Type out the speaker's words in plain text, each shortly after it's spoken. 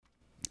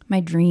My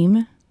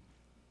dream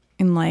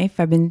in life,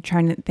 I've been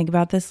trying to think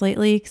about this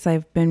lately because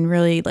I've been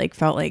really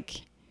felt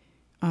like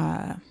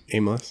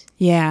aimless.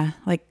 Yeah,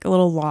 like a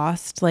little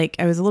lost. Like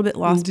I was a little bit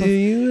lost. Do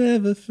you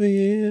ever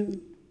feel?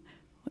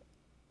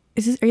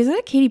 Is that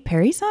a Katy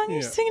Perry song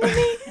you're singing to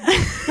me?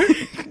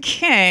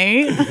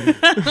 Okay.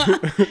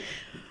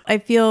 I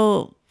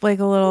feel like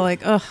a little I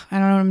don't know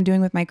what I'm doing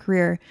with my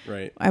career.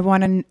 Right. I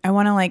want to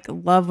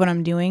love what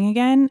I'm doing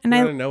again. And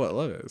I don't know what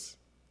love is.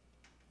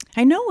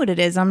 I know what it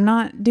is. I'm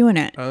not doing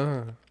it.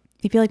 I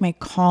feel like my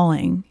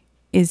calling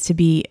is to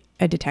be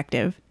a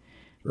detective.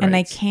 Right. And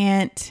I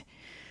can't,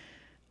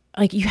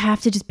 you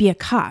have to just be a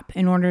cop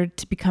in order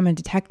to become a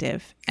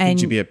detective. And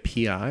could you be a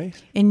PI?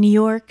 In New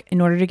York, in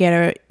order to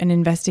get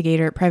an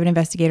private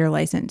investigator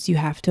license, you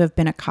have to have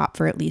been a cop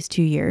for at least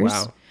 2 years.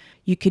 Wow.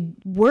 You could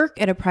work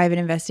at a private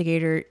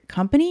investigator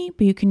company,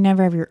 but you can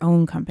never have your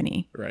own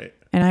company. Right.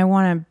 And I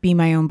want to be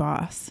my own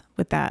boss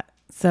with that.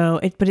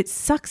 But it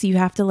sucks. You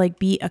have to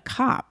be a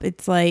cop.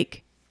 It's and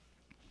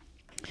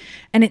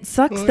it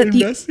sucks that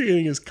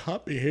investigating is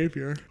cop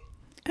behavior.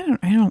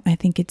 I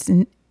think it's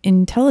an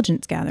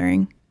intelligence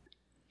gathering.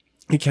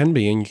 It can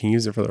be, and you can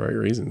use it for the right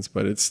reasons,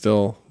 but it's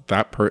still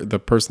the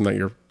person that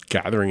you're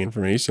gathering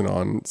information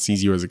on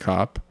sees you as a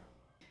cop.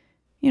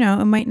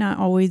 It might not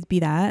always be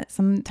that.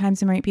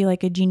 Sometimes it might be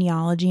like a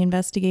genealogy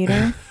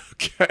investigator.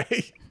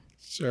 Okay.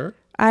 Sure.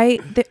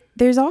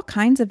 There's all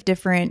kinds of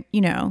different,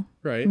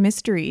 right.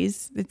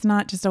 mysteries. It's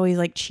not just always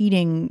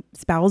cheating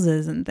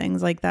spouses and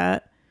things like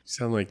that. You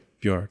sound like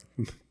Björk.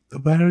 The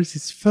world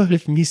is full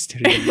of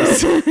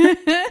mysteries.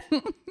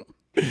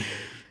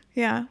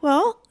 Yeah.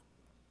 Well,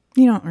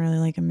 you don't really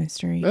like a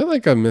mystery. I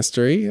like a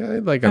mystery. I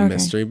like a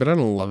mystery, but I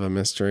don't love a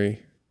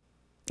mystery.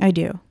 I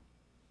do.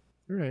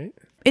 Right.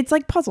 It's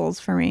like puzzles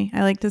for me.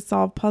 I like to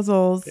solve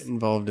puzzles. Get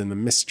involved in the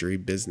mystery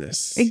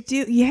business. I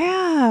do.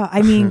 Yeah.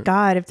 I mean,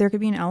 God, if there could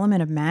be an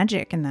element of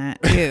magic in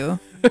that too.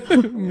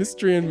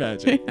 Mystery and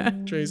magic. Yeah.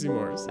 Tracy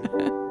Morris.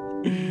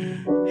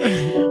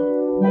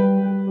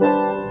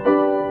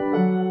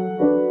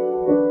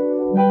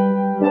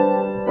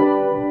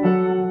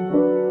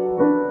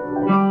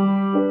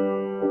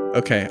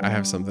 Okay, I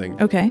have something.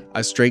 Okay.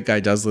 A straight guy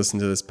does listen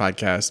to this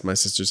podcast. My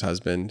sister's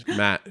husband,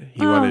 Matt,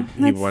 he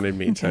wanted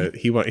me to.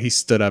 He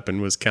stood up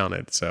and was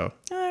counted. So.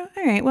 All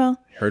right.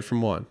 Well. Heard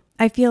from one.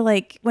 I feel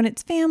like when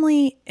it's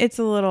family, it's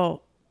a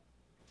little.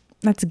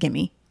 That's a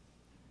gimme.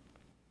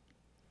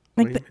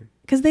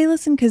 Because they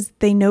listen because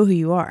they know who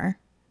you are.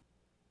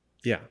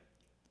 Yeah.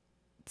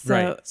 So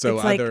right. So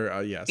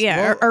other yes. Yeah.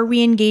 Well, are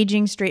we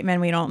engaging straight men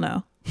we don't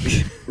know?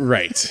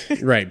 Right.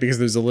 Because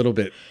there's a little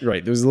bit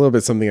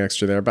something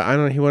extra there, but I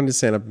don't know. He wanted to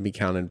stand up and be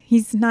counted.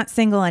 He's not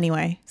single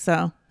anyway,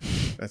 so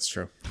that's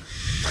true.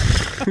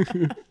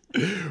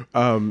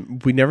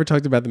 We never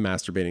talked about the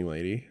masturbating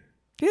lady.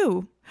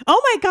 Ew.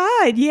 Oh my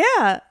God.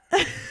 Yeah.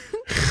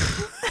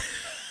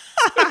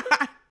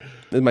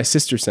 My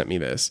sister sent me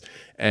this,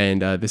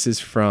 and this is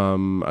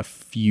from a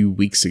few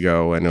weeks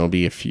ago, and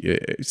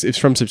it's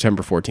from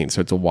September 14th, so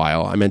it's a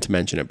while. I meant to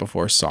mention it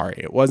before. Sorry.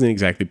 It wasn't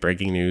exactly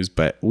breaking news,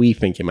 but we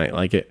think you might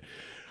like it.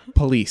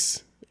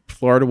 Police.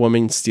 Florida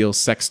woman steals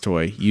sex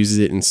toy, uses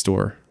it in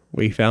store.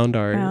 We found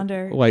our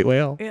white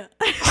whale. Yeah.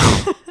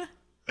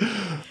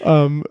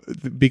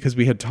 Because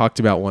we had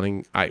talked about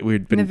wanting, we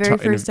had been in the very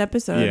first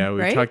episode. Yeah,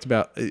 we talked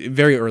about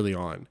very early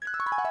on.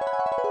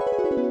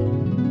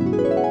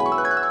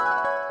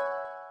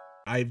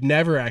 I've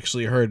never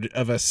actually heard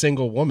of a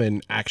single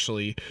woman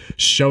actually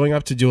showing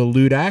up to do a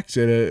lewd act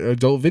at an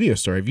adult video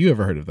store. Have you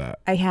ever heard of that?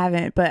 I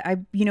haven't, but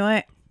you know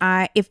what?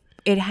 If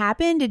it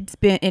happened,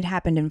 it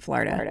happened in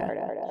Florida.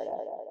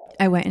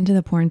 I went into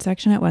the porn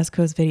section at West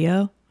Coast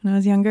Video when I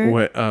was younger.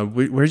 What?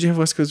 Where'd you have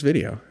West Coast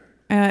Video?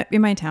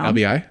 In my town.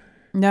 LBI?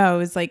 No, it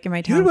was in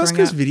my town. You had West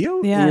Coast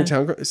Video? Yeah. In your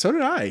town? So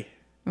did I.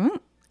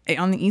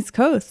 On the East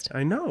Coast.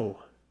 I know.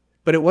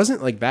 But it wasn't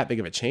that big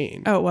of a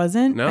chain. Oh, it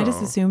wasn't? No. I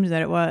just assumed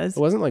that it was. It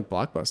wasn't like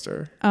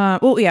Blockbuster.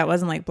 Well, yeah, it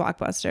wasn't like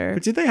Blockbuster.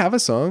 But did they have a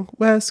song?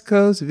 West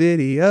Coast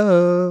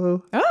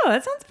Video. Oh,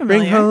 that sounds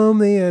familiar. Bring home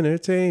the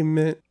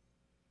entertainment.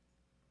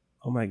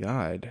 Oh my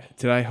God.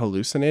 Did I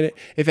hallucinate it?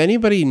 If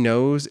anybody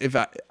knows,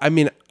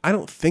 I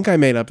don't think I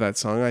made up that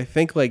song. I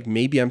think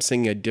maybe I'm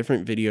singing a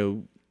different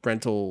video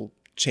rental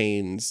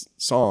chain's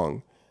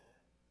song.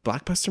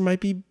 Blockbuster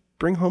might be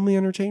Bring Home the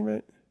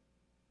Entertainment.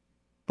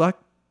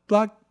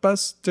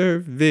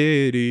 Blockbuster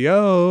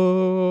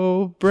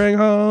Video, bring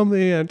home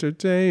the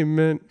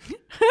entertainment.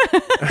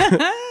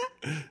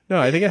 No,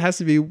 I think it has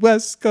to be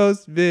West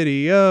Coast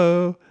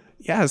Video.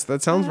 Yes,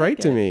 that sounds right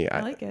to me. I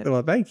like it.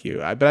 Well, thank you.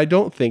 But I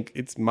don't think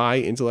it's my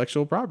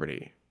intellectual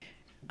property.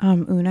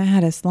 Una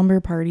had a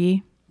slumber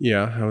party.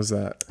 Yeah, how was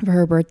that? For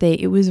her birthday.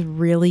 It was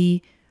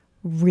really,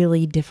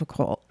 really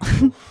difficult.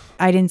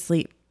 I didn't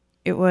sleep.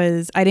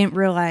 I didn't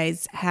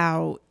realize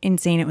how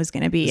insane it was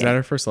going to be. Is that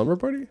her first slumber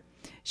party?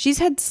 She's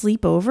had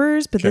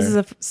sleepovers, but This is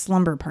a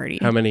slumber party.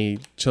 How many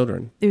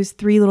children? It was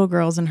 3 little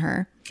girls and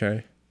her.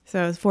 Okay.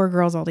 So it was 4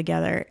 girls all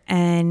together.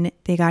 And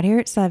they got here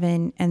at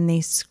 7 and they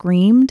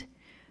screamed.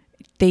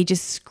 They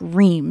just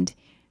screamed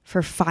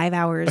for 5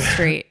 hours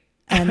straight.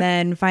 And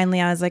then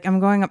finally I was like, I'm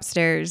going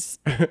upstairs.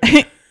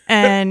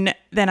 And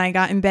then I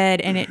got in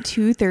bed, and at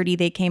 2:30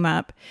 they came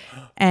up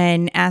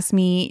and asked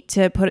me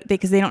to put,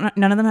 because none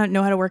of them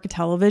know how to work a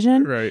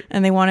television. Right.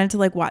 And they wanted to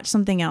like watch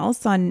something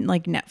else on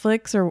like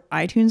Netflix or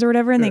iTunes or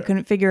whatever. And they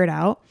couldn't figure it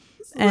out.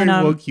 So and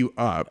they woke you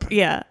up.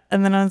 Yeah.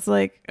 And then I was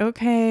like,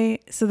 okay.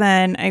 So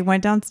then I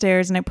went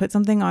downstairs and I put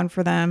something on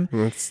for them.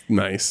 That's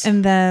nice.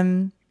 And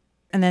then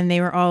they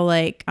were all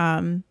like,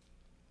 can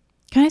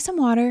I have some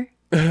water?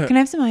 Can I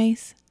have some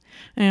ice?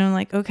 And I'm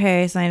like,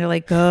 okay. So I had to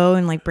like go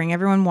and like bring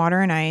everyone water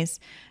and ice.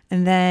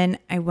 And then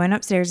I went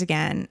upstairs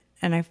again,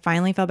 and I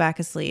finally fell back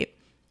asleep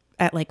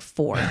at like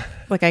 4.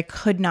 Like I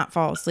could not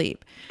fall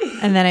asleep.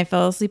 And then I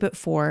fell asleep at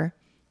 4.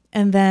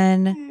 And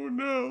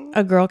then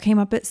a girl came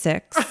up at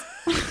 6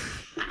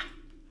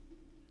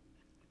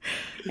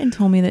 and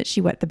told me that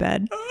she wet the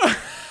bed.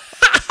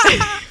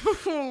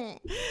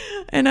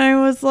 And I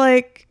was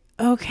like,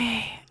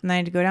 okay. And I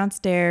had to go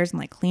downstairs and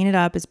like clean it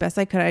up as best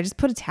I could. I just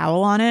put a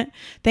towel on it.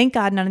 Thank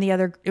God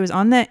it was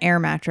on the air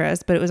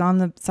mattress, but it was on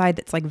the side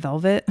that's like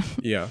velvet.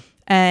 Yeah.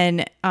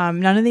 And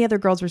none of the other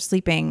girls were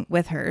sleeping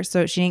with her,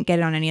 so she didn't get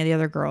it on any of the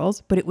other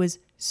girls. But it was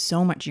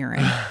so much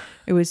urine.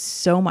 It was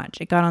so much.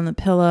 It got on the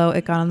pillow.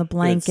 It got on the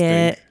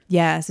blanket.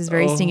 Yes, it's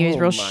very stinky. It was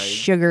real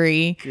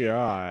sugary.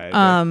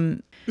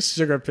 God.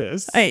 Sugar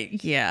piss.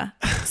 Yeah.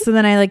 So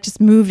then I like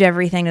just moved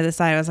everything to the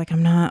side. I was like,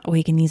 I'm not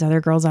waking these other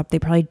girls up. They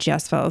probably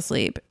just fell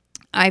asleep.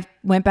 I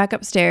went back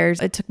upstairs.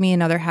 It took me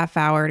another half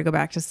hour to go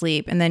back to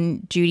sleep. And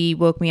then Judy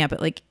woke me up at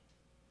like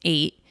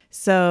 8.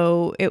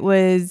 So it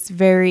was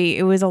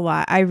a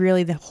lot.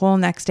 The whole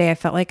next day I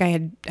felt like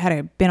I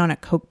had been on a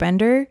Coke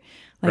bender.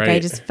 Like I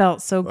just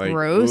felt so like,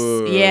 gross.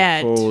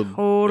 Yeah, cold,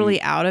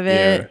 totally out of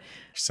it. Yeah.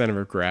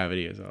 Center of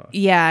gravity is off.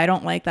 Yeah, I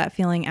don't like that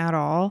feeling at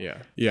all. Yeah.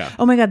 Yeah.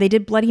 Oh my God, they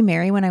did Bloody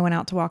Mary when I went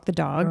out to walk the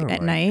dog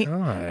at night.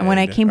 God. And when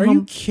I came home, are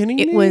you kidding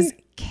me? It was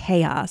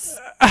chaos.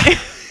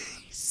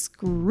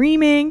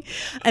 Screaming.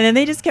 And then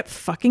they just kept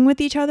fucking with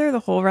each other the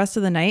whole rest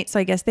of the night. So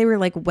I guess they were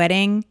like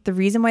wetting. The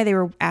reason why they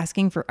were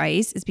asking for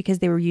ice is because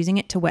they were using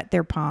it to wet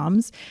their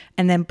palms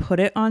and then put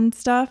it on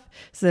stuff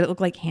so that it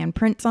looked like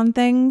handprints on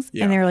things.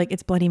 Yeah. And they were like,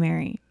 it's Bloody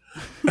Mary.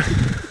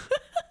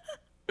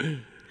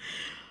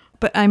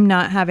 But I'm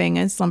not having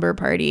a slumber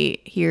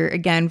party here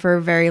again for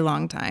a very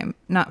long time.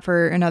 Not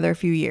for another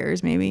few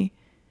years, maybe.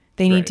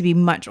 They need to be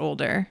much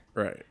older.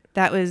 Right.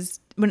 That was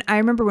when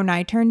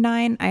I turned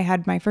 9, I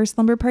had my first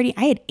slumber party.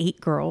 I had 8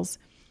 girls.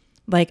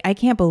 Like, I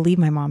can't believe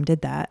my mom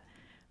did that.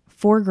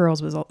 4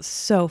 girls was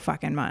so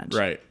fucking much.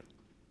 Right.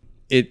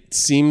 It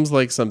seems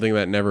like something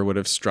that never would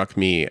have struck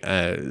me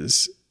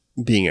as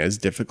being as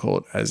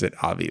difficult as it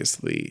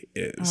obviously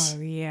is.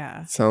 Oh,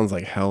 yeah. Sounds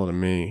like hell to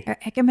me.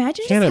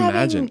 Imagine just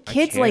having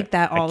kids like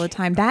that all the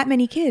time. That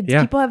many kids.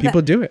 Yeah,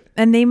 people do it.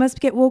 And they must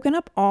get woken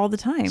up all the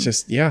time. It's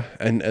just, yeah.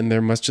 And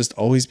there must just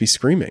always be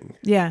screaming.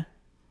 Yeah.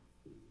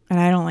 And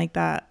I don't like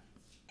that.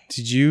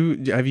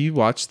 Have you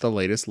watched the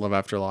latest Love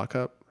After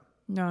Lockup?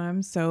 No,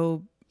 I'm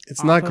so...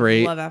 It's not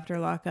great. Love After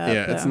Lockup.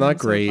 Yeah, it's not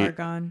great. So far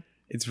gone.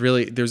 It's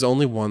really... There's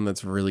only one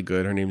that's really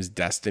good. Her name is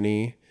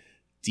Destiny.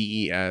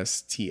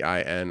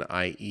 Destine.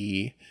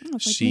 Oh,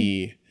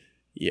 she...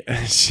 Yeah,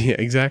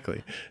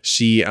 exactly.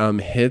 She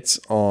hits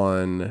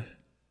on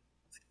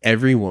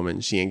every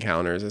woman she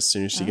encounters as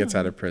soon as she gets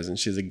out of prison.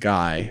 She's a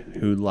guy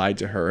who lied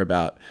to her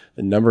about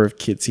the number of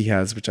kids he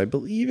has, which I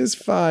believe is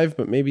 5,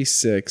 but maybe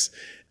 6.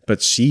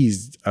 But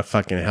she's a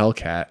fucking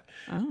Hellcat.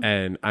 Oh.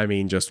 And I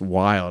mean, just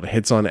wild.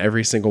 Hits on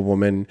every single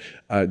woman.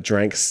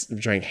 Drank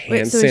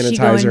hand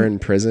sanitizer in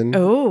prison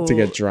to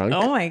get drunk.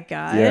 Oh my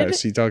God. Yeah,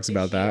 she talks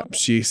about that.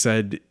 She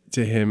said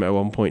to him at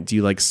one point, "Do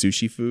you like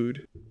sushi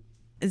food?"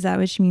 Is that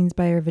what she means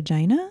by her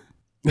vagina?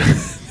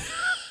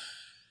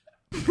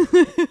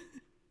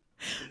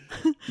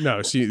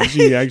 No, she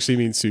actually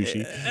means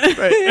sushi.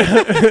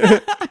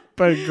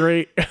 But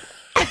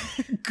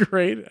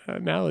great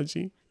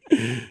analogy.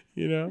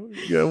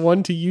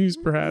 One to use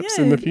perhaps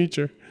in the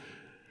future.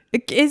 I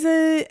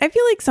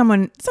feel like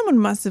someone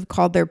must have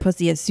called their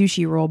pussy a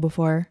sushi roll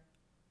before.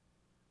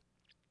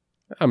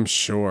 I'm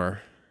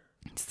sure.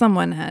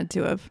 Someone had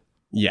to have.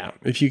 Yeah,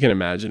 if you can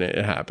imagine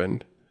it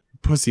happened.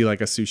 Pussy like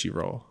a sushi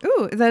roll.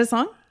 Ooh, is that a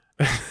song?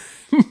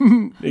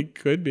 It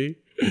could be.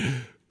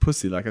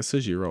 Pussy like a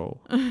sushi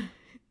roll.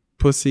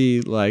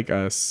 Pussy like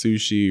a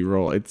sushi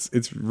roll.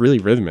 It's really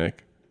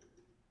rhythmic.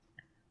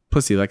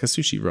 Pussy like a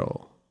sushi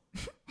roll.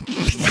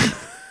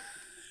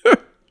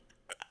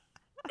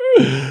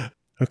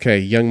 Okay,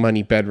 Young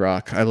Money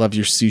Bedrock. I love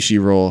your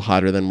sushi roll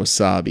hotter than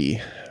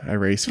wasabi. I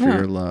race for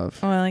your love.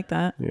 Oh, I like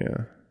that.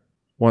 Yeah.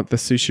 Want the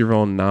sushi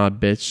roll? Nah,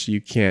 bitch.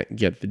 You can't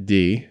get the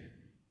D.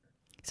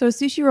 So a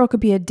sushi roll could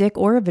be a dick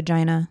or a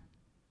vagina.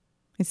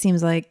 It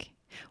seems like.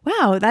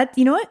 Wow,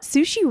 you know what?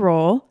 Sushi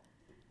roll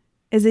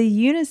is a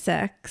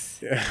unisex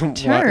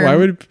term. Why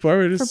would it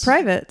for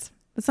privates?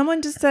 But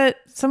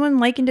someone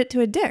likened it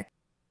to a dick.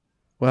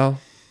 Well,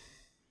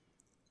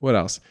 what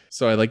else?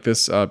 So I like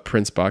this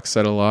Prince box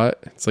set a lot.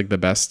 It's like the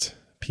best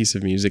piece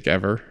of music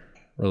ever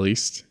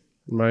released,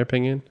 in my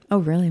opinion. Oh,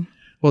 really?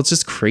 Well, it's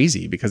just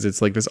crazy because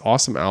it's like this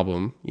awesome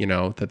album, you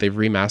know, that they've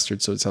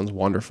remastered so it sounds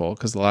wonderful,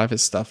 because a lot of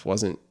his stuff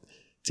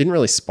didn't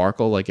really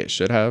sparkle like it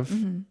should have,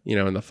 you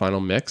know, in the final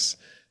mix.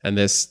 And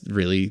this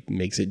really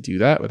makes it do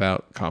that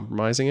without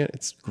compromising it.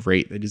 It's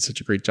great. They did such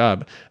a great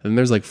job. And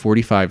there's like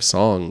 45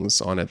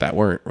 songs on it that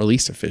weren't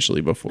released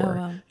officially before.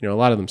 Oh, wow. You know, a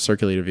lot of them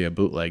circulated via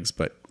bootlegs,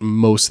 but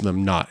most of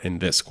them not in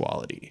this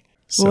quality.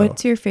 So,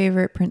 What's your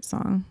favorite Prince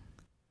song?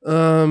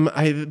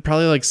 I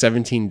probably like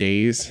 17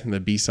 Days, the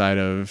B-side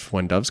of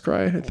When Doves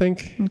Cry, I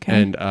think.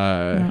 Okay. And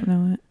I don't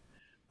know it.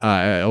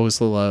 I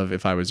also love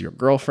If I Was Your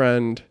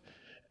Girlfriend,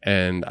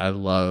 and I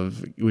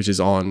love, which is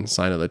on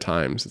Sign of the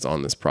Times. It's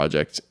on this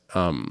project.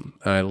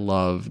 I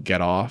love Get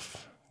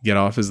Off. Get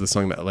Off is the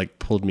song that like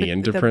pulled me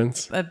into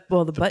Prince. The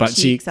butt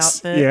cheeks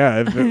outfit.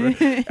 Yeah.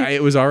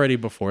 It was already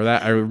before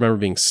that. I remember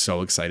being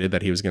so excited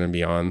that he was going to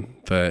be on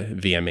the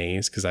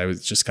VMAs, because I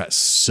just got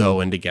so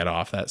into Get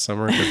Off that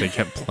summer because they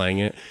kept playing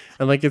it.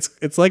 And like,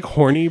 it's like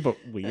horny, but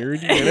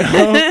weird, you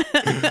know?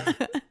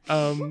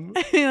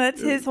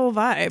 That's his whole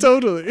vibe.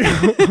 Totally.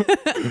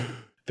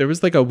 There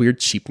was like a weird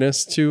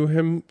cheapness to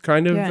him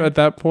kind of at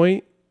that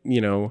point, you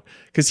know,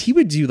 because he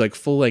would do like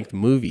full length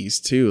movies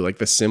too, like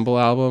the Symbol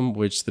album,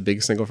 which the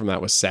big single from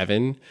that was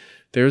 7.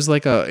 There's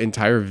like a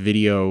entire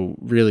video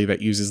really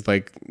that uses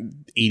like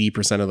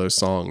 80% of those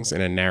songs in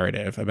a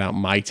narrative about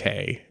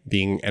Maite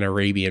being an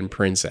Arabian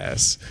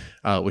princess,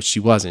 which she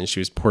wasn't.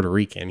 She was Puerto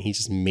Rican. He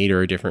just made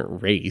her a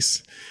different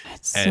race.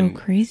 That's so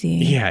crazy.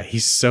 Yeah,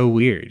 he's so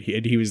weird.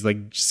 He was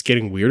like just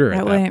getting weirder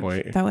at that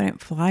point. That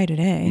wouldn't fly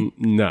today.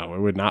 No, it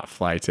would not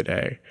fly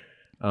today.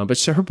 But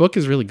her book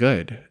is really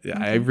good.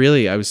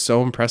 Okay. I was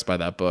so impressed by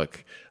that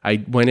book.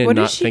 I went in What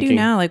not does she thinking. do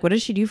now? Like, what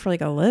does she do for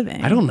like a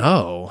living? I don't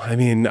know. I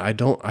mean, I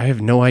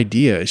have no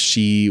idea.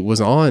 She was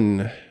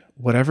on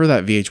whatever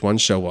that VH1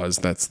 show was.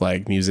 That's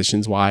like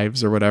Musicians'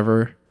 Wives or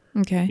whatever.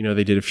 Okay. You know,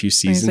 they did a few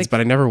seasons,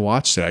 but I never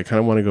watched it. I kind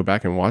of want to go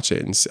back and watch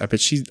it. And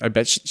I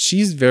bet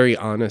she's very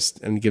honest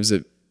and gives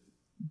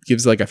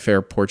like a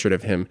fair portrait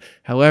of him.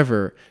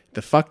 However,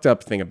 the fucked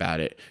up thing about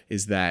it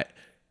is that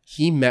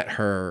he met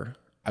her,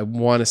 I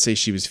want to say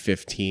she was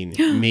 15.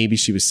 Maybe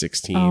she was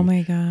 16. Oh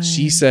my God.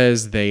 She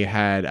says they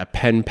had a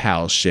pen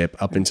pal ship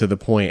up until the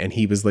point, and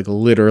he was like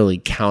literally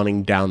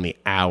counting down the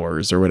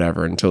hours or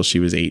whatever until she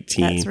was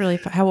 18. That's really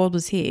how old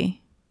was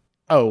he?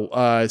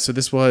 Oh, so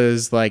this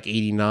was like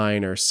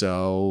 89 or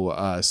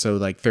so. So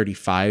like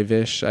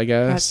 35-ish, I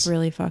guess. That's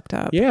really fucked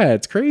up. Yeah,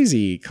 it's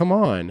crazy. Come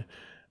on.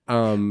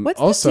 What's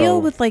also, the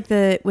deal with like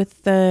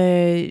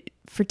the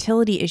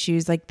fertility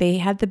issues? Like they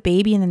had the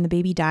baby and then the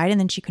baby died and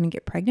then she couldn't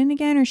get pregnant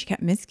again, or she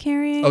kept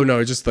miscarrying? Oh no,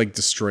 it just like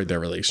destroyed their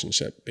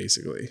relationship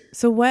basically.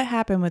 So what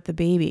happened with the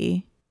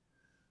baby?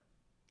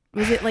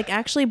 Was it like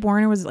actually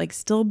born, or was it like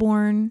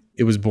stillborn?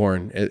 It was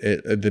born.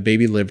 The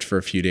baby lived for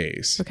a few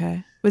days.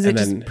 Okay. Was it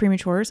just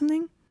premature or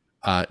something?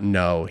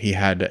 No, he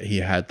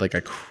had like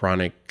a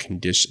chronic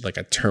condition, like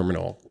an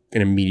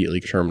immediately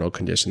terminal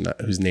condition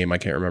whose name I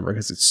can't remember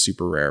because it's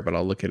super rare, but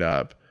I'll look it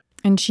up.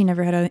 And she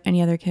never had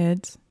any other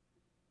kids?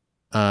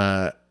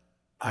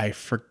 I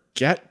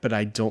forget, but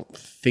I don't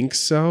think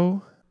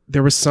so.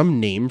 There was some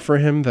name for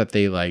him that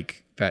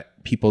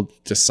that people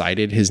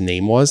decided his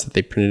name was, that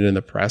they printed in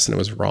the press, and it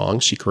was wrong.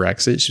 She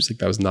corrects it. She was like,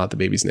 that was not the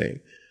baby's name.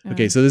 Oh.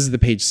 Okay, so this is the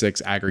page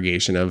 6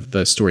 aggregation of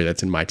the story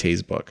that's in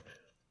Maite's book.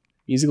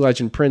 Music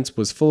legend Prince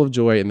was full of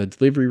joy in the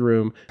delivery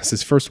room as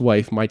his first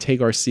wife, Maite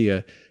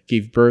Garcia,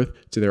 gave birth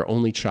to their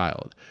only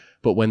child.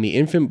 But when the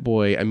infant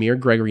boy, Amir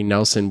Gregory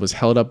Nelson, was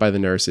held up by the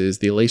nurses,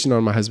 the elation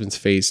on my husband's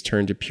face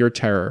turned to pure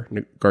terror,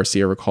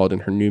 Garcia recalled in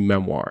her new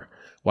memoir.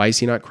 Why is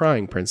he not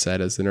crying? Prince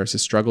said as the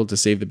nurses struggled to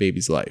save the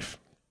baby's life.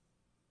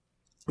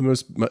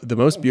 The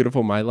most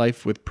beautiful My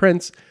Life with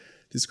Prince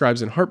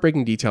describes in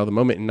heartbreaking detail the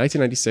moment in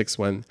 1996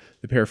 when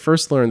the pair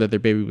first learned that their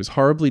baby was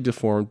horribly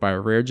deformed by a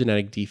rare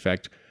genetic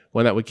defect,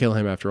 one that would kill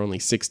him after only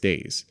 6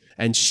 days.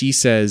 And she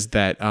says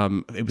that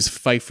it was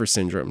Pfeiffer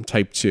syndrome,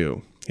 type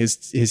 2.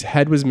 His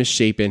head was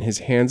misshapen, his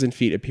hands and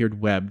feet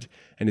appeared webbed,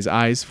 and his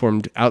eyes,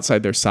 formed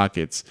outside their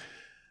sockets,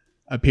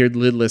 appeared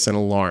lidless and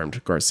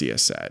alarmed, Garcia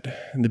said.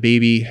 And the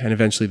baby and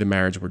eventually the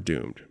marriage were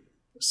doomed.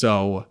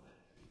 So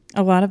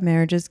a lot of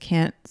marriages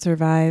can't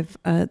survive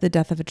the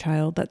death of a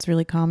child. That's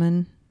really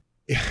common.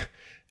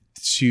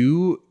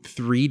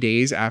 2-3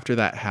 days after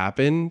that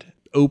happened,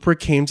 Oprah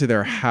came to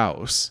their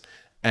house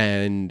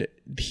and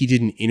he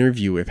did an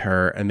interview with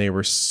her, and they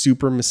were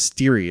super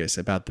mysterious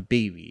about the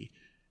baby.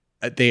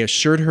 They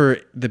assured her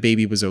the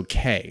baby was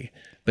okay,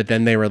 but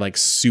then they were like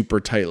super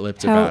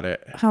tight-lipped about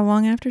it. How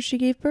long after she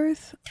gave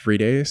birth? 3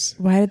 days.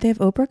 Why did they have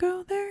Oprah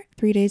go there?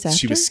 3 days after?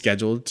 She was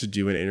scheduled to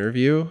do an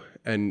interview,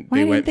 and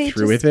they went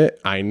through with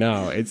it. I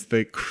know. It's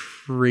the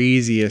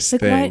craziest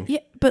thing.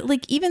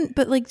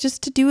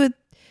 Just to do it.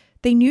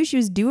 They knew she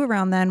was due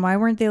around then. Why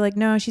weren't they like,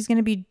 no, she's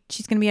gonna be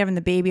having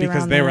the baby around then?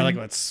 Because they were like,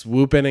 let's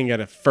swoop in and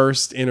get a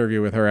first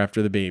interview with her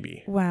after the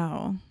baby.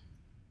 Wow.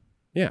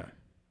 Yeah.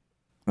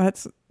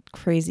 That's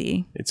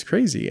crazy. It's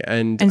crazy.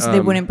 And so they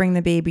wouldn't bring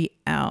the baby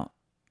out.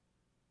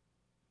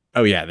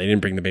 Oh yeah, they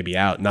didn't bring the baby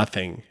out.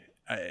 Nothing.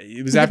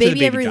 it was Did after the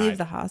baby ever died. leave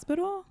the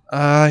hospital?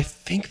 I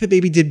think the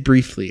baby did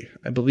briefly.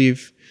 I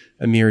believe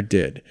Amir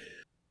did.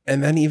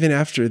 And then even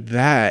after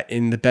that,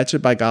 in the Betcha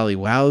by Golly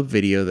Wow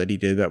video that he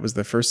did, that was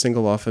the first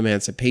single off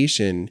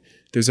Emancipation,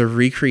 there's a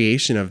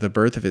recreation of the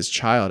birth of his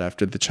child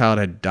after the child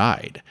had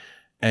died.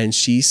 And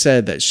she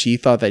said that she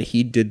thought that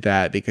he did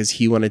that because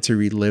he wanted to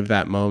relive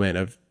that moment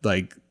of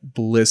like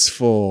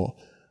blissful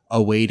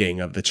awaiting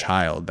of the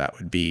child that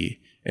would be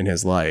in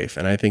his life.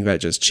 And I think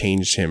that just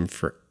changed him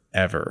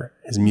forever.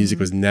 His music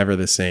was never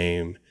the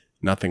same.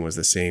 Nothing was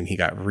the same. He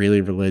got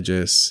really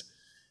religious.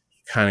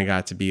 He kind of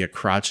got to be a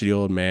crotchety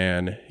old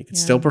man. He could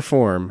still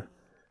perform,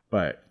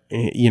 but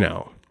you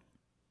know,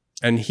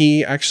 and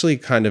he actually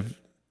kind of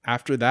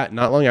after that,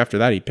 not long after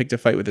that, he picked a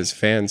fight with his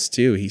fans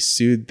too. He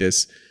sued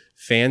this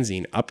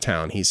fanzine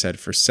Uptown, he said,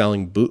 for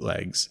selling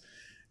bootlegs.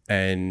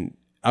 And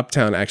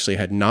Uptown actually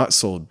had not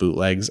sold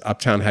bootlegs.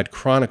 Uptown had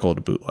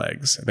chronicled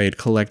bootlegs. They had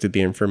collected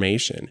the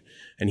information.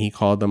 And he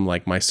called them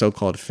like my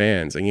so-called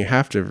fans. And you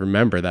have to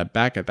remember that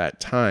back at that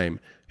time,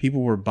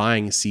 people were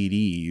buying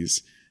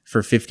CDs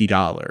for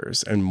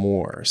 $50 and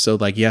more. So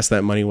like, yes,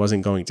 that money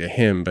wasn't going to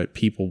him, but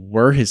people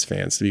were his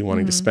fans to be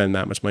wanting to spend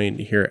that much money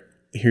to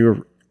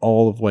hear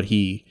all of what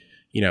he,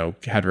 you know,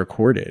 had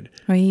recorded.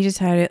 Well, he just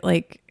had it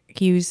like,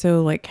 he was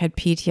so like had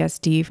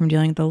PTSD from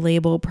dealing with the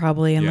label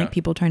probably and like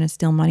people trying to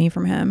steal money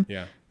from him.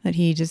 Yeah. That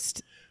he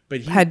just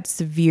had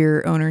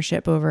severe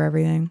ownership over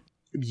everything.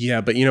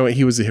 Yeah, but you know what?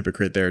 He was a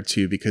hypocrite there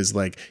too, because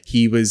like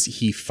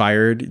he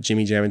fired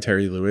Jimmy Jam and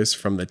Terry Lewis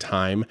from the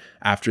time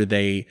after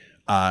they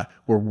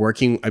were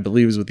working, I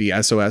believe it was with the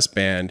SOS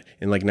band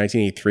in like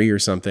 1983 or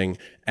something,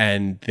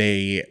 and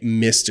they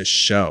missed a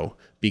show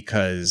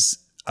because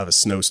of a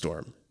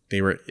snowstorm. He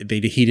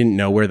didn't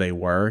know where they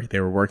were. They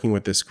were working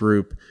with this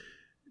group.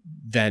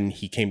 Then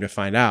he came to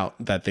find out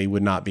that they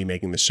would not be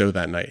making the show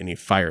that night, and he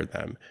fired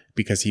them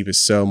because he was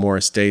so,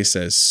 Morris Day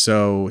says,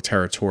 so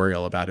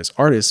territorial about his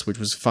artists, which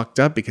was fucked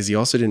up because he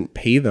also didn't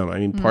pay them. I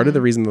mean, part of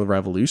the reason the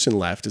Revolution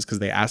left is because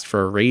they asked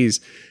for a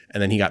raise,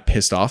 and then he got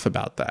pissed off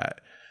about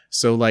that.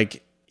 So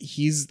like,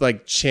 he's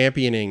like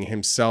championing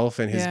himself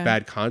and his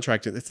bad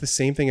contract. It's the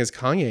same thing as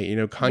Kanye. You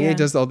know, Kanye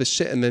does all this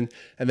shit, and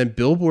then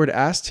Billboard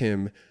asked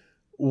him,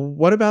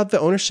 what about the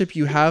ownership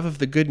you have of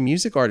the good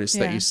music artists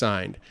that you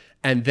signed?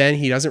 And then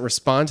he doesn't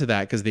respond to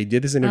that because they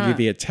did this interview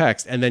via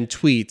text, and then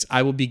tweets,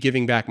 I will be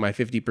giving back my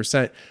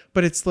 50%.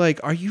 But it's like,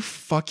 are you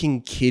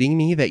fucking kidding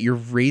me that you're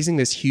raising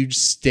this huge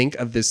stink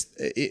of this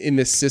in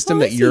this system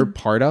that you're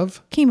part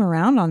of? Came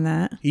around on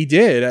that. He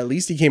did. At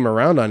least he came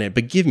around on it.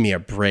 But give me a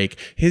break.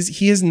 He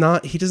does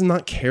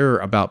not care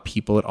about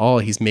people at all.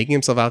 He's making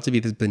himself out to be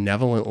this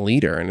benevolent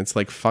leader. And it's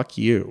like, fuck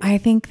you. I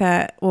think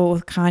that, well,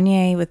 with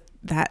Kanye, with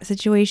that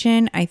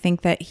situation, I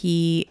think that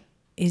he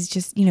is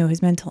just, you know,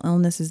 his mental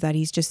illness is that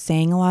he's just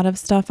saying a lot of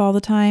stuff all the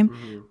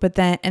time, but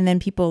then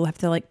people have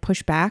to like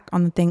push back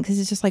on the thing because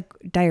it's just like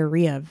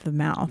diarrhea of the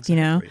mouth, you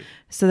know?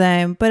 So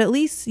then, but at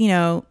least, you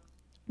know,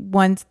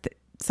 once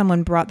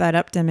someone brought that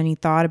up to him and he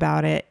thought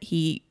about it,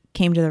 he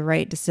came to the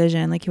right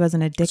decision. Like he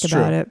wasn't a dick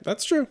about it.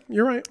 That's true.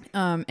 You're right.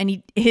 And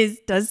he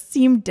does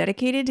seem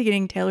dedicated to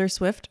getting Taylor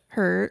Swift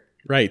her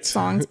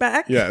songs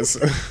back. Yes.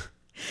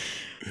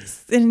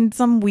 In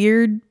some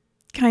weird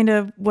kind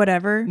of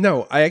whatever.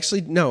 No,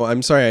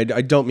 I'm sorry.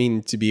 I don't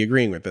mean to be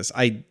agreeing with this.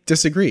 I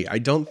disagree. I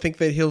don't think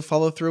that he'll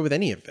follow through with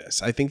any of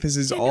this. I think this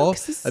is all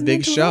a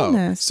big show.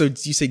 Illness. So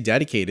you say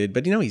dedicated,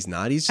 but you know, he's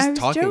not. He's just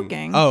talking.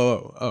 Joking.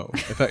 Oh.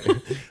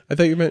 I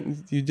thought you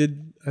meant you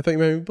did. I thought you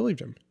meant you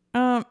believed him.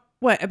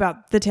 What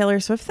about the Taylor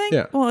Swift thing?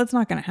 Yeah. Well, it's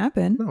not going to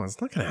happen. No,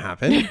 it's not going to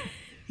happen.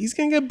 He's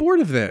gonna get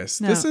bored of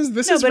this. No. This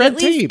is but red at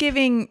least tape.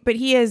 Giving, but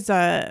he has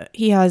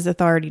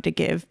authority to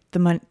give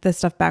the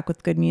stuff back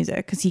with good music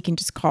because he can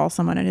just call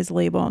someone at his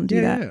label and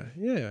do that.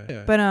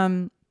 Yeah. But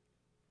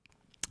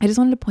I just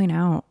wanted to point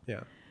out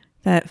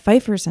that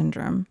Pfeiffer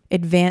syndrome,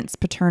 advanced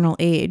paternal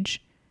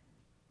age,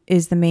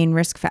 is the main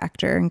risk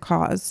factor and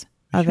cause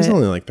of it. He was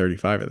only like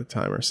 35 at the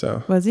time or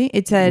so. Was he?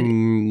 It said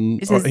he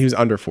was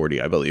under 40,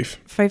 I believe.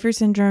 Pfeiffer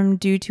syndrome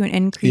due to an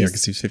increase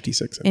because he's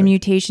 56 in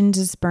mutations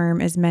of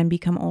sperm as men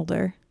become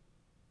older.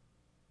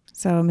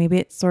 So maybe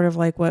it's sort of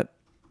like what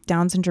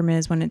Down syndrome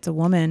is when it's a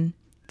woman.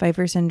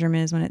 Pfeiffer syndrome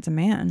is when it's a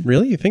man.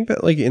 Really? You think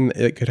that like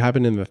it could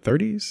happen in the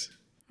 30s?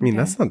 I mean,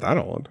 that's not that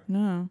old.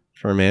 No.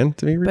 For a man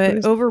to be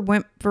replaced?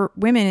 But for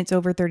women, it's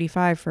over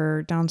 35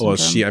 for Down syndrome.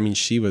 Well,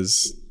 she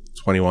was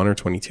 21 or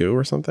 22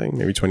 or something,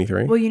 maybe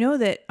 23. Well, you know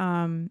that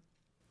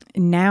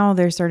now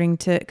they're starting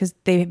to, because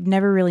they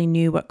never really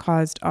knew what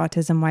caused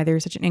autism, why there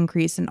was such an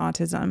increase in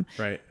autism.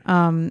 Right.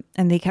 And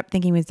they kept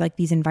thinking it was like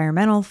these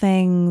environmental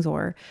things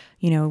or,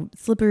 you know,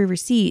 slippery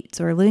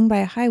receipts or living by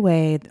a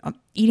highway,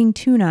 eating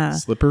tuna.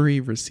 Slippery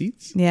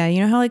receipts? Yeah.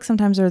 You know how like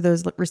sometimes there are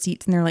those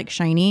receipts and they're like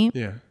shiny?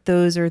 Yeah.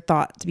 Those are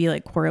thought to be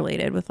like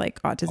correlated with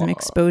like autism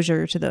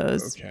exposure to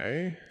those.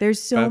 Okay. There's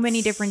so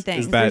many different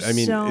things. Is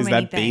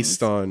that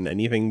based on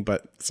anything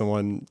but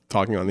someone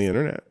talking on the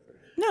internet?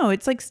 No,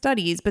 it's like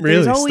studies, but really?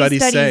 There's always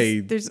studies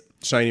say there's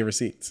shiny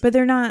receipts. But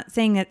they're not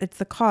saying that it's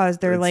the cause.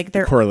 They're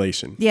they're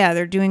correlation. Yeah,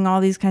 they're doing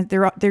all these kinds.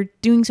 They're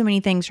doing so many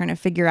things trying to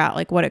figure out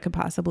like what it could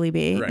possibly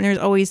be. Right. And there's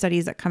always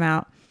studies that come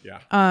out. Yeah.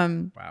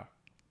 Wow.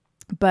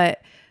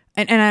 But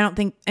I don't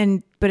think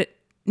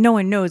no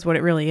one knows what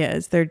it really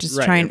is. They're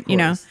just trying,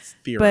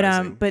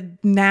 theorizing. But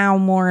now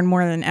more and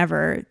more than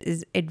ever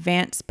is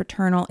advanced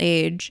paternal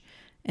age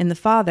in the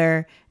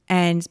father,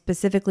 and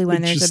specifically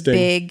when there's a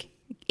big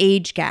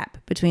age gap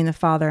between the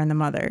father and the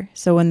mother.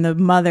 So when the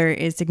mother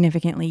is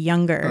significantly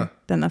younger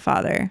than the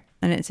father,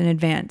 and it's an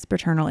advanced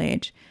paternal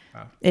age,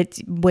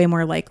 it's way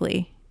more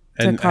likely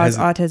to cause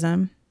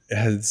autism.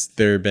 Has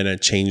there been a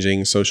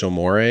changing social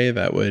mores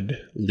that would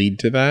lead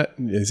to that?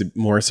 Is it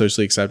more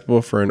socially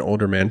acceptable for an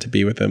older man to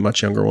be with a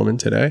much younger woman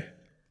today?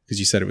 Because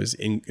you said it was,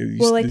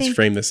 I think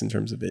frame this in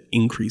terms of it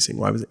increasing.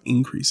 Why was it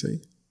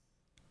increasing?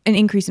 An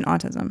increase in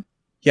autism.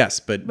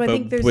 Yes, but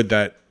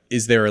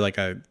is there like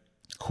a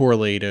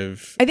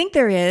correlative? I think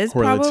there is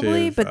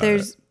probably, but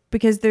there's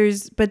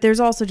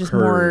also just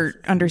more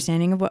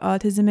understanding of what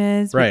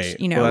autism is. Right.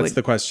 Which, well, that's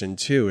the question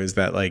too, is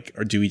that like,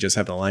 or do we just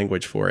have the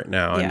language for it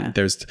now? Yeah. And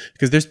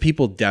there's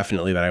people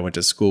definitely that I went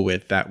to school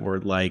with that were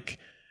like,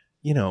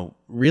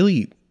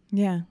 really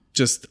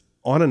just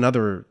on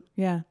another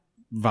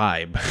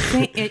vibe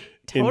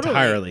totally.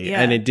 entirely.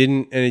 And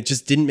it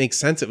just didn't make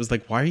sense. It was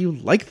like, why are you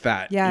like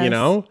that?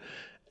 Yes.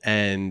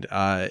 And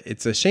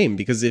it's a shame,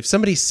 because if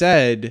somebody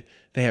said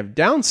they have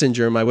Down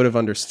syndrome, I would have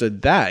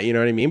understood that, you know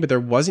what I mean? But there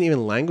wasn't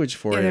even language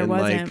for it. There and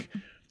wasn't.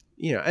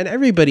 And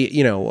everybody,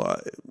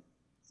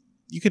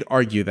 you could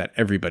argue that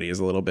everybody is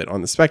a little bit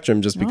on the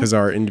spectrum just because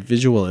our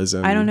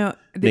individualism I don't know.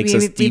 makes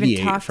us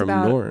deviate from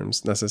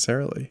norms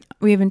necessarily.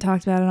 We haven't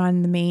talked about it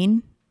on the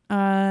main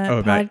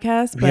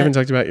podcast. We haven't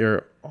talked about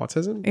your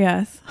autism?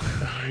 Yes.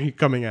 Are you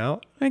coming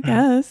out? I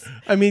guess.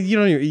 I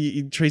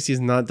mean, Tracy is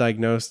not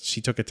diagnosed.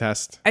 She took a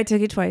test. I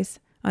took it twice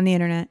on the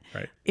internet.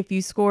 Right. If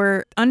you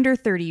score under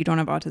 30, you don't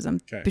have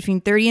autism. Okay.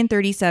 Between 30 and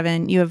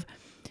 37, you have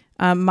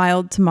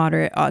mild to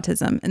moderate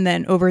autism. And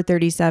then over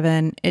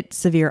 37, it's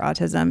severe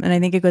autism. And I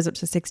think it goes up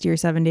to 60 or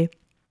 70.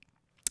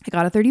 I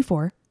got a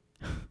 34.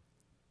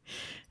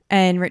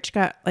 And Rich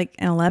got like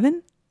an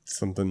 11.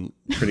 Something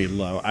pretty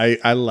low.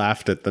 I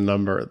laughed at the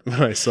number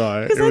when I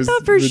saw it. Because I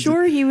thought for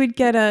sure he would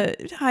get a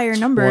higher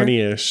number.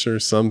 20-ish or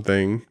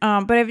something.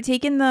 But I've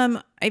taken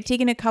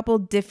a couple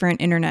different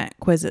internet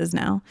quizzes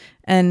now,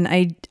 and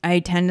I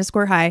tend to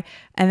score high.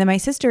 And then my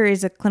sister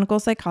is a clinical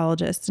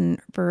psychologist, and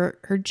for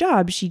her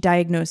job, she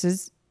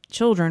diagnoses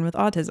children with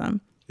autism.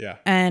 Yeah.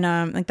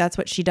 And that's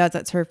what she does.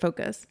 That's her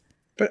focus.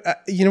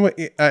 But you know what?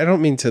 I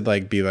don't mean to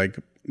be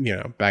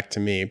back to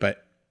me,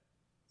 but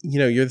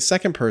you're the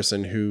second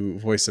person who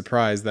voiced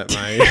surprise that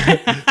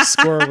my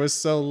score was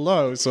so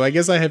low. So I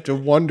guess I have to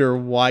wonder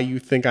why you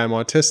think I'm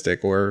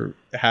autistic or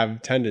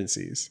have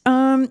tendencies.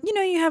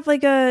 You have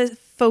like a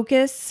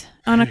focus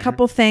on a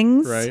couple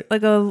things, right?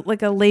 Like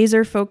a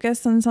laser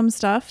focus on some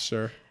stuff.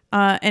 Sure.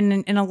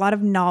 And a lot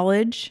of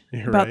knowledge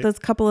about those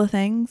couple of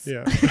things.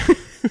 Yeah.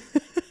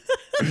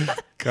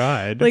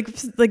 God.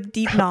 Like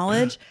deep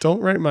knowledge.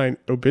 Don't write my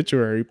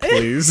obituary,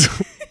 please.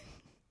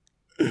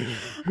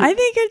 I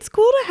think it's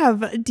cool to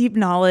have deep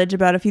knowledge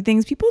about a few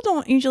things. People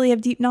don't usually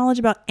have deep knowledge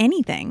about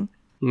anything.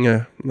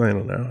 Yeah, I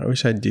don't know. I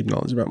wish I had deep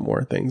knowledge about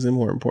more things and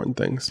more important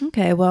things.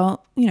 Okay,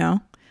 well,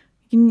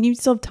 you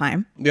still have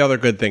time. The other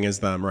good thing is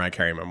the Mariah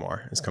Carey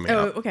memoir is coming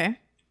out. Oh, okay.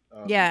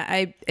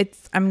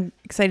 I'm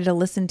excited to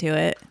listen to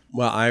it.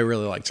 Well, I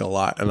really liked it a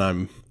lot, and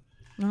I'm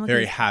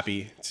very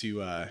happy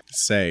to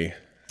say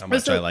how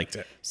much I liked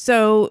it.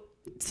 So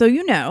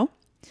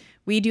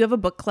we do have a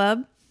book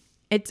club.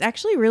 It's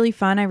actually really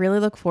fun. I really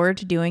look forward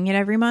to doing it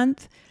every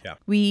month. Yeah.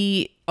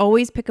 We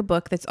always pick a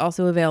book that's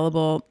also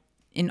available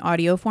in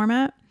audio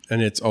format.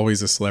 And it's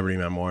always a celebrity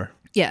memoir.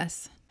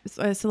 Yes. It's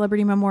a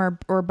celebrity memoir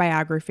or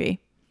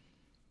biography.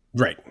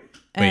 Right.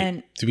 And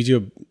wait, did we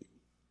do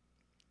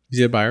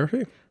a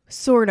biography?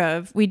 Sort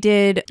of. We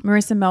did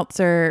Marissa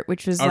Meltzer,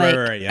 which was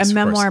yes, a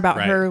memoir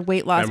about her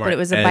weight loss, but it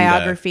was a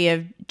biography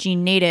of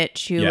Jean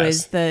Nadich, who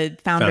is the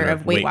founder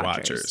of Weight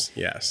Watchers.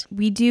 Yes.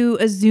 We do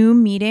a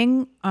Zoom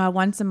meeting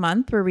once a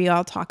month where we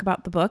all talk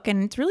about the book,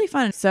 and it's really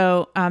fun.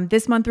 So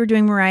this month we're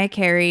doing Mariah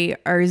Carey.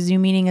 Our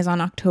Zoom meeting is on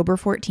October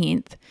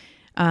 14th.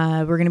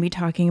 We're going to be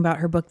talking about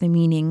her book, The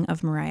Meaning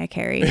of Mariah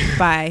Carey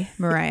by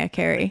Mariah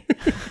Carey.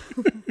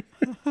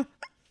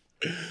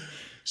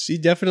 She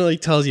definitely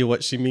tells you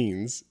what she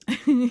means.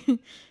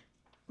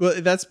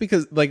 Well, that's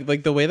because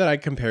like the way that I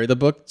compare the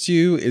book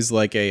to is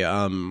like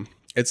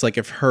it's like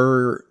if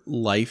her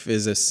life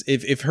is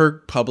if her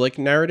public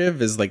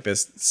narrative is like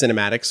this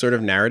cinematic sort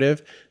of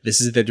narrative,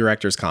 this is the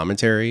director's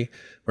commentary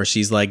where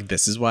she's like,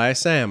 this is why I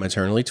say I'm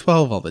eternally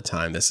 12 all the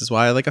time. This is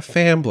why I like a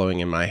fan blowing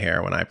in my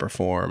hair when I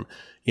perform.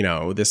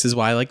 This is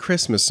why I like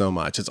Christmas so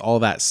much. It's all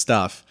that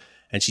stuff.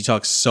 And she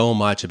talks so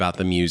much about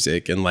the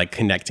music and like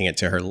connecting it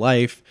to her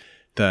life.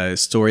 The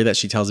story that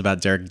she tells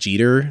about Derek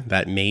Jeter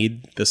that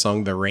made the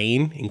song The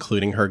Rain,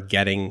 including her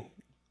getting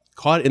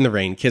caught in the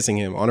rain, kissing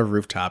him on a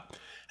rooftop.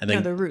 And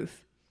then the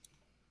roof.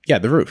 Yeah,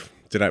 the roof.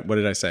 What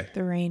did I say?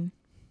 The rain.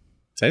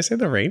 Did I say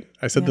The Rain?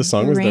 I said the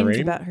song was The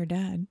Rain. About her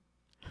dad.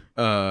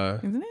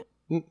 Isn't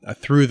it?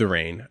 Through the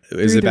Rain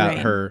is about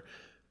her.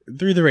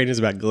 Through the Rain is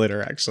about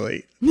glitter,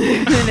 actually.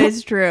 It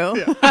is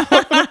true.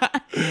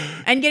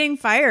 And getting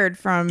fired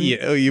from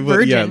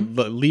Virgin.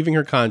 Leaving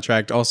her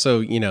contract.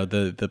 Also,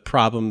 the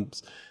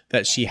problems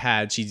that she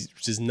had. She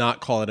does not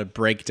call it a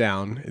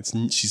breakdown.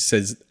 She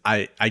says,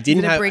 I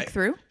didn't have a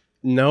breakthrough.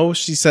 No,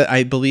 she said,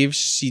 I believe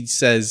she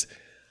says,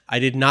 I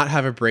did not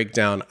have a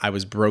breakdown. I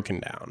was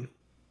broken down.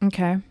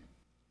 Okay.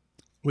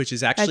 Which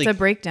is actually... That's a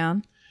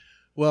breakdown.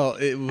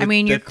 Well,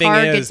 your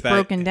car gets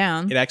broken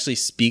down. It actually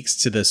speaks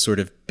to the sort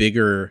of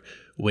bigger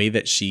way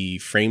that she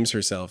frames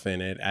herself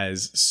in it,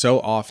 as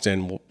so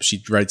often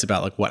she writes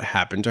about like what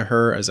happened to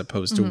her as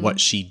opposed to what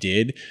she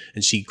did.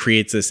 And she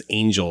creates this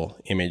angel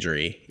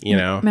imagery,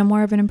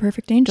 Memoir of an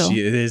Imperfect Angel. It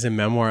is a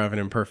memoir of an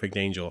imperfect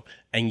angel.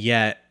 And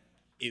yet,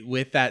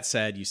 with that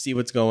said, you see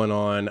what's going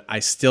on. I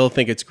still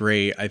think it's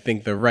great. I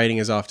think the writing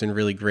is often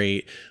really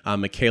great.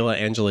 Michaela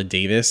Angela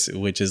Davis,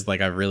 which is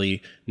like a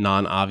really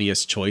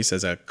non-obvious choice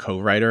as a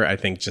co-writer, I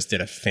think just did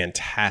a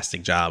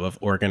fantastic job of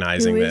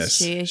organizing this.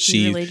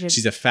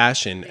 She's a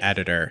fashion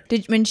editor.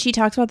 When she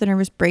talks about the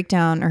nervous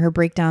breakdown or her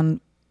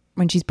breakdown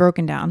when she's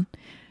broken down,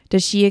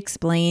 does she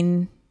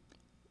explain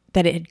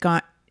that it had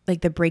got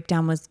like the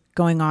breakdown was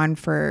going on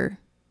for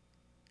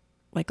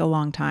like a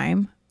long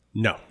time?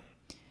 No.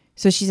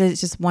 So she says it's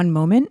just one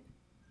moment?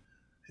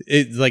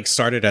 It like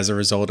started as a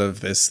result of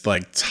this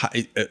like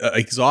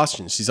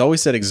exhaustion. She's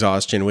always said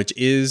exhaustion, which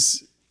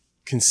is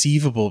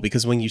conceivable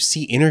because when you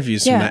see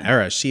interviews from that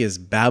era, she is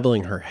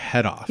babbling her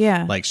head off.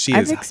 Yeah. Like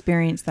I've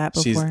experienced that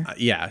before.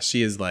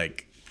 She is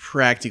like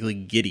practically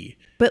giddy.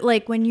 But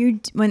like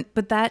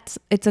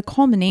it's a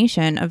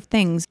culmination of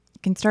things.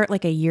 It can start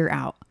like a year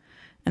out.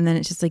 And then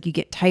it's just like you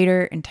get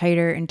tighter and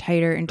tighter and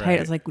tighter and tighter. Right.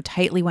 It's like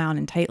tightly wound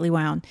and tightly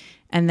wound.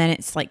 And then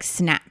it's like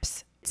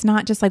snaps. It's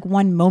not just like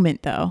one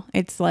moment though.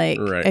 It's like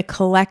a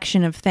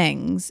collection of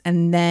things.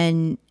 And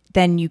then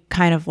you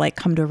kind of like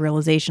come to a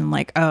realization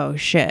like, oh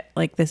shit,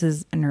 like this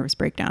is a nervous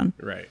breakdown.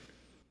 Right.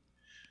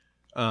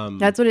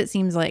 That's what it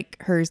seems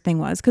like her thing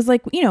was. Cause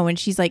like, when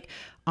she's like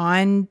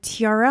on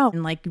TRL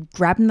and like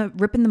ripping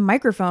the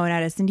microphone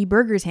out of Cindy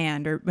Berger's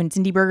hand, or when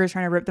Cindy Berger's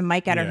trying to rip the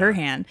mic out of her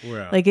hand.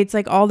 Yeah. Like it's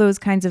like all those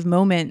kinds of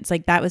moments,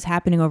 like that was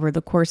happening over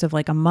the course of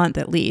like a month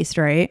at least,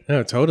 right?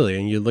 No, totally.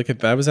 And you look at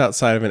that was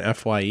outside of an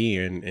FYE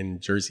in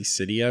Jersey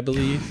City, I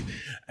believe.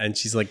 And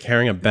she's like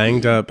carrying a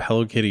banged up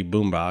Hello Kitty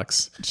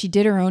boombox. She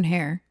did her own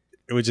hair.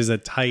 Which is a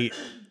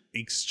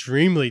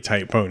extremely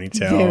tight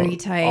ponytail. Very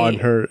tight. On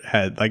her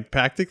head. Like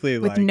practically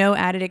with no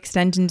added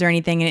extensions or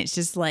anything. And it's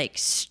just like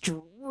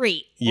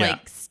straight,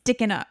 like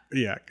sticking up.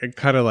 Yeah.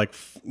 Kind of like,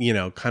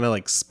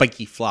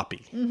 spiky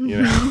floppy,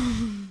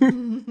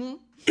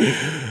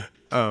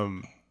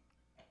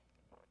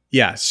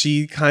 Yeah.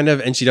 She kind of,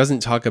 and she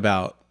doesn't talk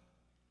about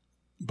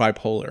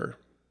bipolar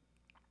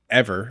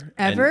ever.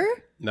 Ever?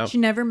 No. She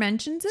never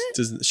mentions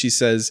it? She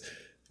says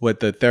what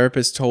the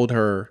therapist told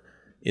her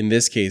in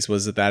this case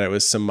was that it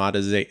was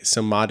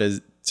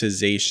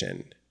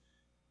somatization,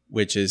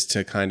 which is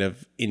to kind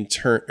of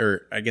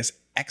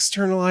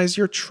externalize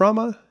your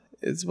trauma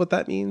is what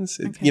that means.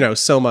 Okay.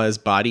 Soma is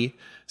body.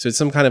 So it's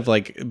some kind of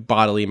like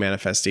bodily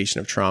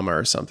manifestation of trauma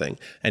or something.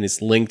 And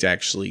it's linked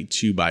actually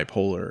to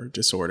bipolar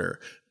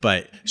disorder.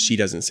 But she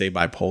doesn't say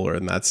bipolar,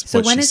 and that's what she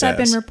says. So when has that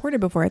been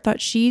reported before? I thought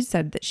she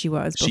said that she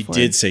was before.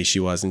 She did say she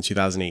was in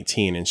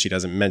 2018, and she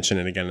doesn't mention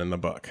it again in the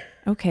book.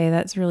 Okay,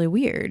 that's really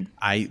weird.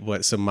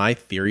 So my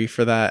theory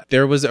for that,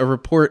 there was a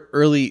report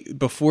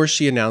before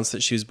she announced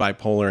that she was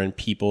bipolar in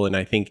People in,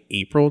 I think,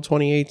 April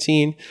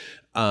 2018.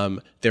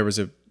 There was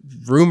a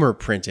rumor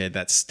printed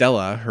that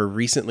Stella, her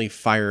recently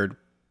fired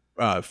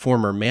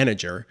former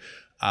manager,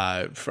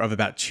 of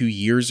about 2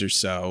 years or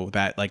so,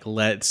 that like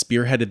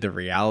spearheaded the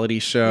reality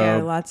show. Yeah,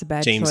 lots of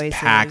bad James choices.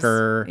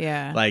 Packer.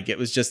 Yeah. Like it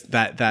was just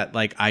that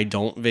like I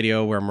Don't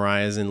video where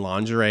Mariah's in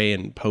lingerie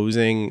and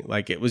posing.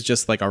 Like it was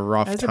just like a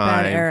rough time. That was a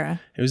bad era.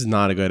 It was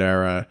not a good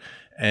era.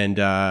 And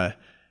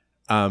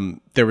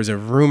there was a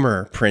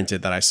rumor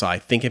printed that I saw, I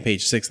think at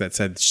page 6, that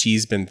said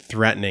she's been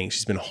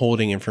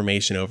holding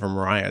information over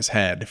Mariah's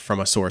head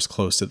from a source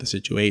close to the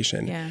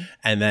situation. Yeah.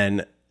 And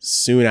then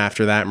soon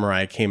after that,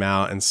 Mariah came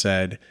out and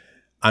said,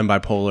 I'm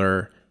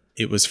bipolar.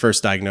 It was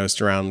first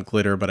diagnosed around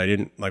glitter, but I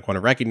didn't want to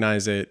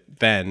recognize it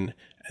then.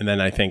 And then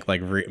I think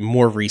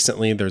more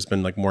recently, there's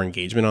been more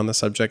engagement on the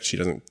subject. She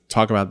doesn't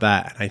talk about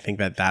that. And I think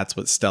that's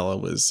what Stella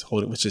was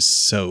holding, which is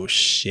so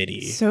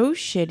shitty. So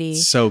shitty.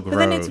 So gross. But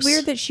then it's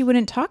weird that she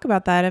wouldn't talk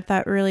about that if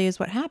that really is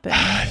what happened.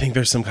 I think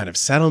there's some kind of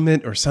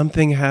settlement or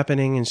something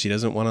happening, and she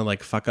doesn't want to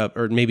fuck up,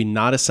 or maybe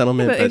not a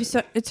settlement.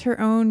 But it's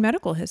her own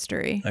medical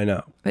history. I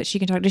know. But she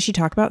can talk. Does she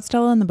talk about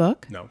Stella in the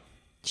book? No.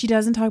 She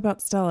doesn't talk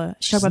about Stella.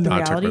 She talks about the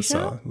reality show?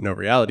 Stella. No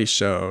reality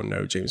show.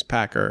 No James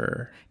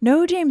Packer.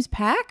 No James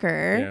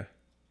Packer? Yeah.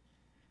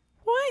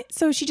 What?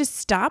 So she just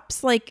stops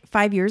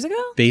 5 years ago?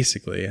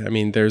 Basically. I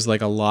mean, there's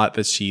a lot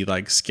that she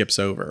skips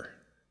over,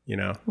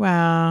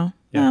 Wow.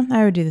 Yeah. Well,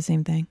 I would do the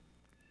same thing.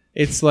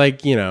 It's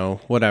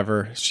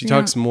whatever. She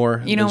talks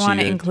more. You don't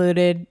want it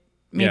included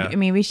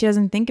Maybe she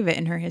doesn't think of it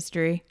in her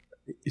history.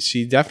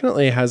 She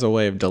definitely has a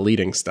way of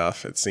deleting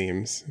stuff, it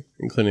seems,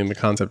 including the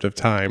concept of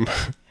time.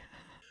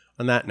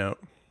 On that note.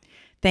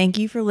 Thank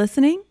you for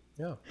listening.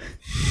 Yeah.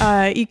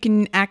 You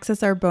can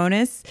access our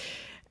bonus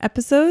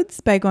episodes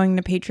by going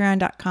to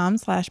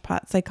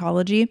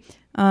patreon.com/potpsychology.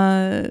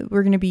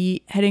 We're going to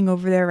be heading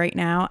over there right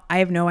now. I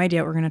have no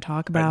idea what we're going to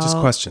talk about. Just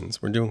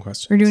questions. We're doing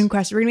questions. We're going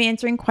to be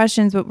answering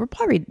questions, but we're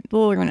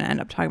going to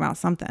end up talking about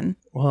something.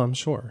 Well, I'm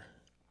sure.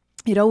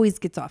 It always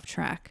gets off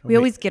track. We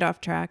always get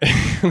off track.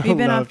 We've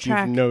been off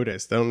track. You've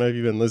noticed. I don't know if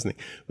you've been listening.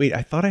 Wait,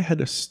 I thought I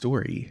had a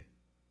story.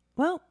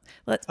 Well,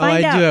 let's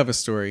find out. I do have a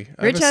story.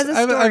 Rich has a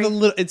story. I have a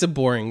little. It's a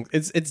boring.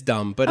 It's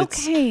dumb, but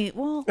it's okay.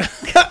 Well,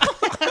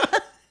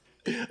 I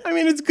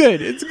mean, it's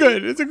good. It's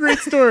good. It's a great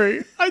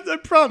story. I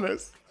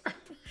promise.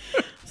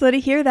 So to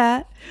hear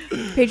that,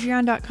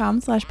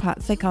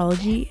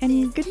 patreon.com/potpsychology,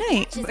 and good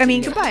night.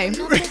 Goodbye.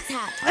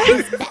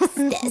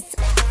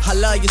 I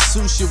love your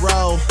sushi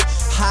roll,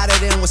 hotter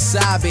than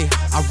wasabi.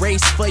 I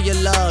race for your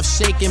love,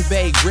 shake and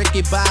bake,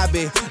 Ricky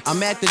Bobby.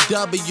 I'm at the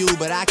W,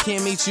 but I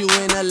can't meet you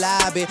in the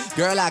lobby.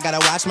 Girl, I gotta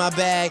watch my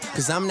bag,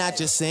 cause I'm not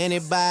just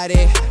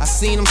anybody. I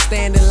seen him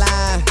stand in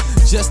line,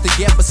 just to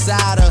get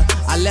beside her.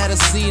 I let her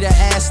see the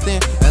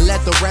Aston, and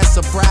let the rest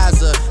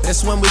surprise her.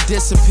 That's when we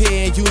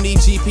disappear, and you need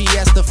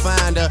GPS to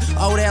find her.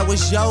 Oh, that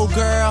was your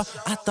girl?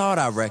 I thought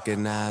I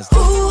recognized her.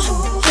 Ooh,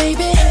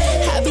 baby,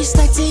 I be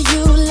stuck to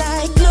you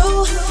like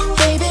glue,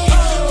 baby.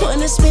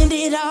 Wanna spend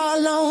it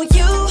all on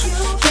you,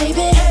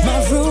 baby.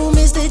 My room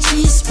is the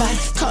G-spot.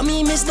 Call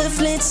me Mr.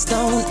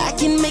 Flintstone. I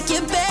can make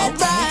it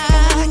better.